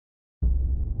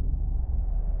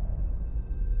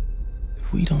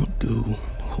If we don't do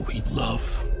what we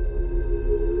love,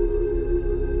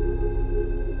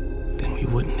 then we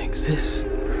wouldn't exist.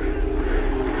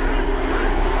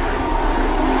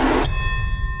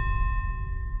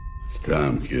 It's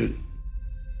time, kid.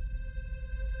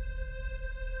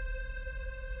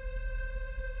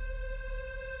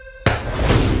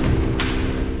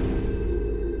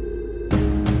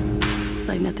 It's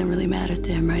like nothing really matters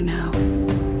to him right now,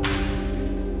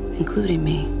 including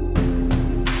me.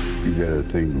 You gotta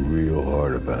think real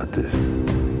hard about this.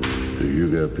 You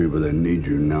got people that need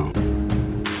you now.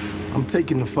 I'm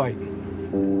taking the fight.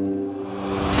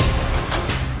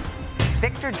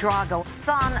 Victor Drago,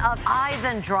 son of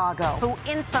Ivan Drago, who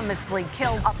infamously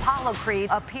killed Apollo Creed,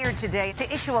 appeared today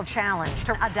to issue a challenge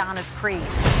to Adonis Creed.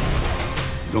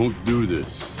 Don't do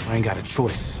this. I ain't got a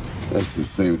choice. That's the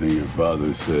same thing your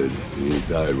father said, and he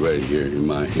died right here in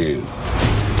my hands.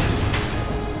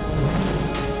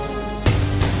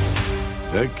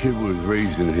 That kid was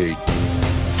raised in hate.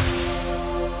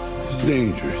 It's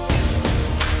dangerous.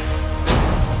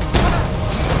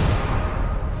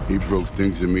 He broke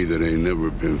things in me that ain't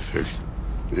never been fixed.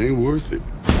 It ain't worth it.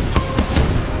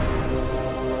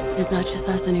 It's not just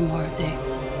us anymore, Dave.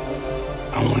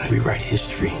 I want to rewrite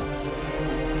history.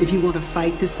 If you want to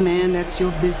fight this man, that's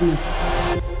your business.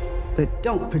 But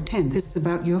don't pretend this is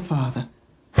about your father.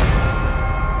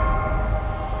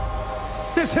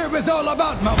 This here is all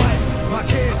about my wife, my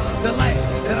kids, the life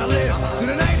that I live. Through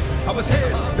the night, I was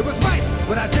his. It was right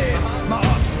what I did. My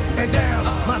ups and downs,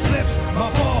 my slips, my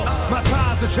falls, my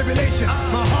trials and tribulations,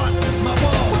 my heart, my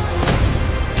walls.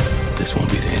 This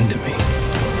won't be the end of me.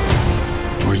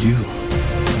 Or you.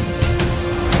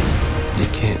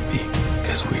 It can't be,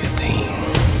 because we're a team.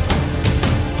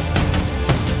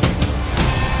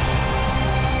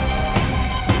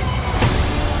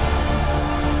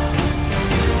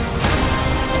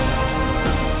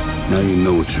 Now you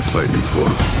know what you're fighting for.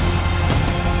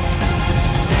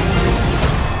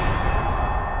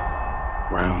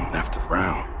 Round after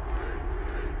round,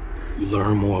 you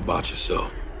learn more about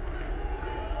yourself.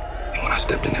 And when I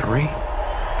stepped in that ring,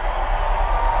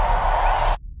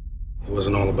 it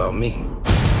wasn't all about me.